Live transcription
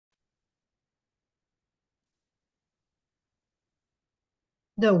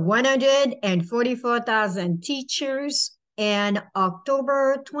the 144,000 teachers, and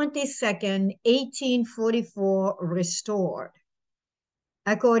October 22nd, 1844 restored.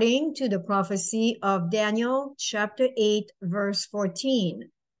 According to the prophecy of Daniel chapter 8, verse 14,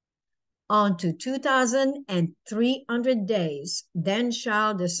 unto 2,300 days, then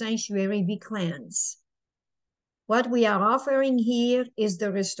shall the sanctuary be cleansed. What we are offering here is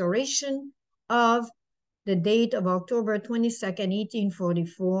the restoration of the date of October 22nd,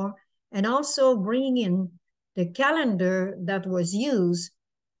 1844, and also bringing in the calendar that was used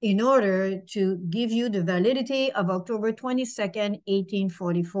in order to give you the validity of October 22nd,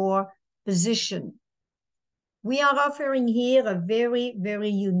 1844 position. We are offering here a very, very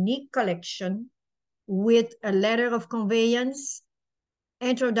unique collection with a letter of conveyance,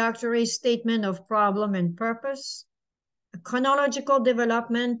 introductory statement of problem and purpose, a chronological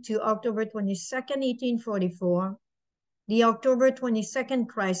development to October 22nd, 1844, the October 22nd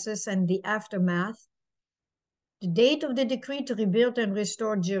crisis and the aftermath, the date of the decree to rebuild and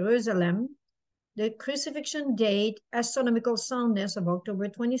restore Jerusalem, the crucifixion date, astronomical soundness of October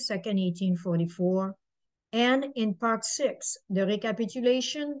 22nd, 1844, and in part 6, the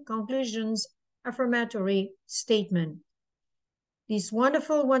recapitulation, conclusions, affirmatory statement. These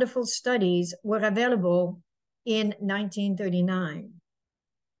wonderful, wonderful studies were available in 1939.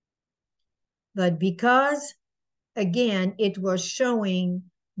 But because, again, it was showing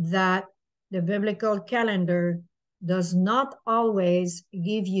that the biblical calendar does not always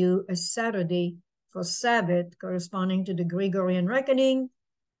give you a Saturday for Sabbath corresponding to the Gregorian reckoning,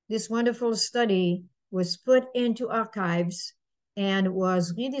 this wonderful study was put into archives and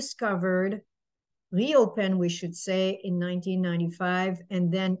was rediscovered, reopened, we should say, in 1995,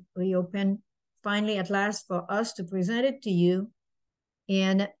 and then reopened finally at last for us to present it to you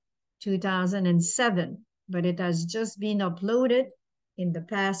in 2007. But it has just been uploaded in the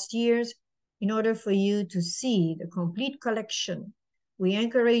past years in order for you to see the complete collection. We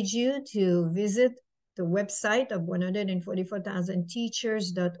encourage you to visit the website of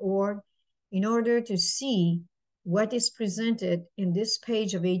 144,000teachers.org in order to see what is presented in this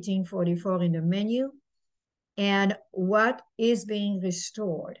page of 1844 in the menu and what is being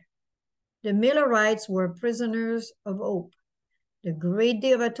restored. The Millerites were prisoners of hope. The Great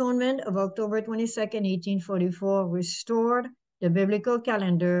Day of Atonement of October 22nd, 1844 restored the biblical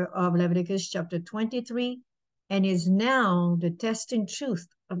calendar of Leviticus chapter 23 and is now the testing truth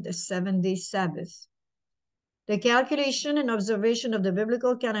of the 7-day Sabbath. The calculation and observation of the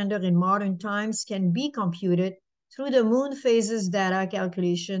biblical calendar in modern times can be computed through the moon phases data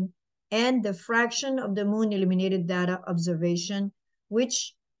calculation and the fraction of the moon illuminated data observation,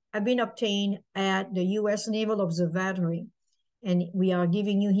 which have been obtained at the U.S. Naval Observatory. And we are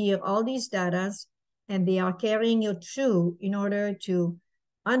giving you here all these data, and they are carrying you through in order to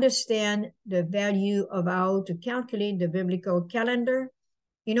understand the value of how to calculate the biblical calendar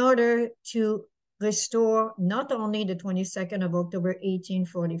in order to restore not only the 22nd of October,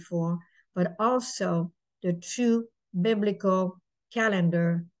 1844, but also the true biblical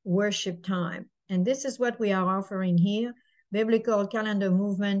calendar worship time. And this is what we are offering here, Biblical Calendar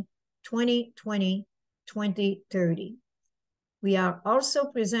Movement 2020-2030. We are also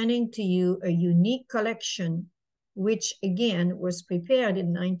presenting to you a unique collection, which again was prepared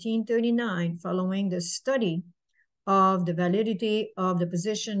in 1939 following the study of the validity of the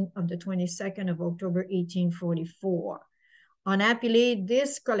position of the 22nd of October, 1844. Unhappily,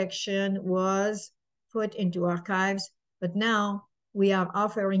 this collection was put into archives, but now we are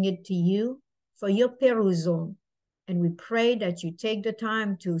offering it to you for your perusal. And we pray that you take the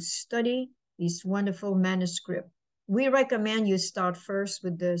time to study this wonderful manuscript. We recommend you start first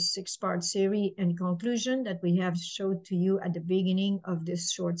with the 6-part series and conclusion that we have showed to you at the beginning of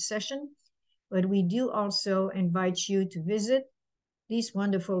this short session. But we do also invite you to visit these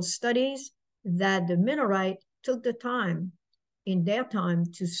wonderful studies that the Millerite took the time in their time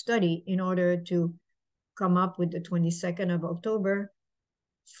to study in order to come up with the 22nd of October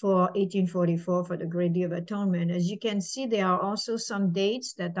for 1844 for the Great Day of Atonement. As you can see, there are also some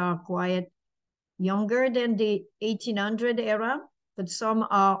dates that are quite younger than the 1800 era, but some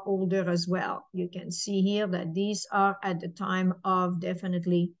are older as well. You can see here that these are at the time of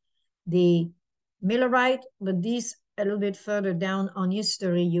definitely the Millerite, but these a little bit further down on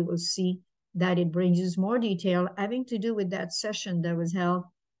history, you will see that it brings us more detail having to do with that session that was held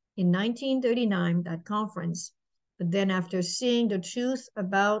in 1939, that conference. But then after seeing the truth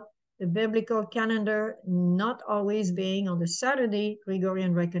about the biblical calendar not always being on the Saturday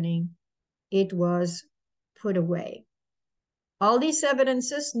Gregorian reckoning, it was put away. All these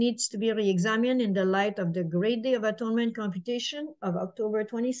evidences needs to be re-examined in the light of the Great Day of Atonement computation of October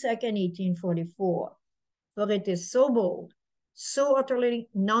 22nd, 1844. For it is so bold, so utterly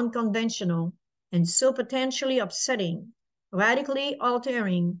non-conventional, and so potentially upsetting, radically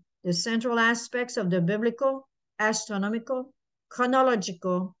altering the central aspects of the biblical, astronomical,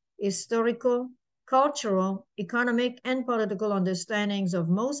 chronological, historical, cultural, economic, and political understandings of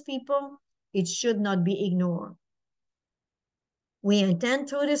most people, it should not be ignored. We intend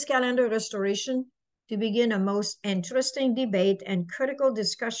through this calendar restoration to begin a most interesting debate and critical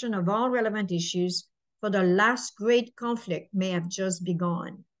discussion of all relevant issues, for the last great conflict may have just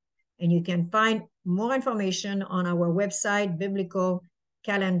begun. And you can find more information on our website, Biblical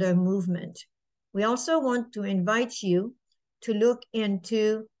Calendar Movement. We also want to invite you to look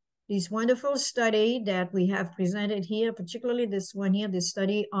into this wonderful study that we have presented here, particularly this one here, this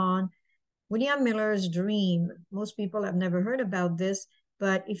study on William Miller's dream. Most people have never heard about this,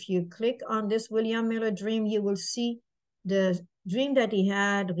 but if you click on this William Miller dream, you will see the dream that he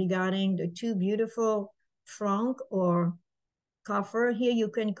had regarding the two beautiful trunk or coffer, here you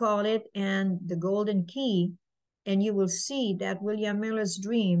can call it, and the golden key. And you will see that William Miller's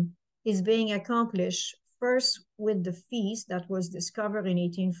dream is being accomplished first with the feast that was discovered in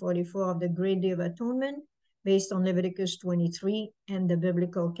 1844 of the Great Day of Atonement, based on Leviticus 23 and the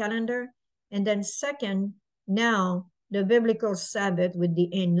biblical calendar. And then second, now the biblical Sabbath with the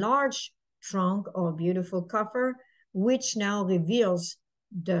enlarged trunk or beautiful coffer, which now reveals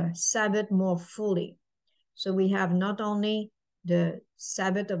the Sabbath more fully. So we have not only the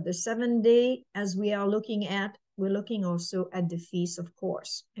Sabbath of the seventh day as we are looking at, we're looking also at the feast, of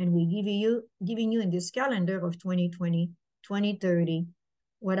course. And we giving you in this calendar of 2020, 2030,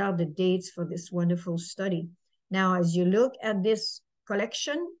 what are the dates for this wonderful study. Now, as you look at this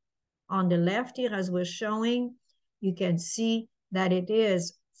collection, on the left here, as we're showing, you can see that it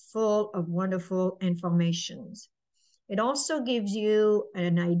is full of wonderful informations. It also gives you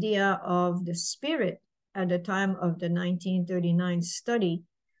an idea of the spirit at the time of the 1939 study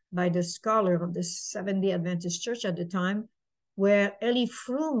by the scholar of the Seventh-day Adventist Church at the time, where Eli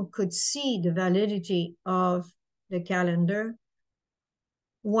Froom could see the validity of the calendar,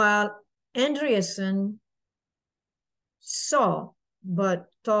 while Andreasen saw but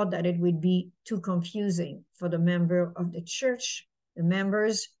thought that it would be too confusing for the member of the church, the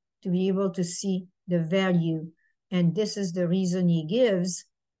members, to be able to see the value. And this is the reason he gives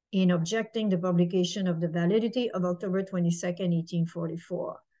in objecting the publication of the validity of October 22nd,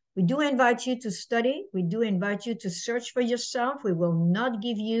 1844. We do invite you to study. We do invite you to search for yourself. We will not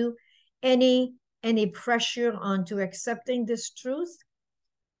give you any pressure onto accepting this truth.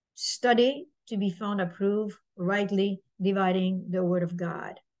 Study to be found approved, rightly dividing the word of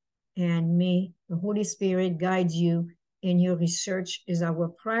God. And may the Holy Spirit guide you in your research is our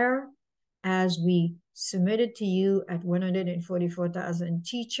prayer as we submit it to you at 144,000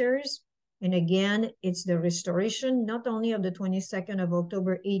 teachers. And again, it's the restoration not only of the 22nd of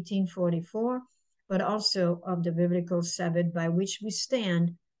October, 1844, but also of the biblical Sabbath by which we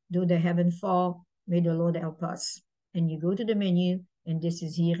stand, though the heaven fall, may the Lord help us. And you go to the menu, and this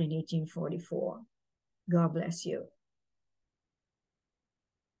is here in 1844. God bless you.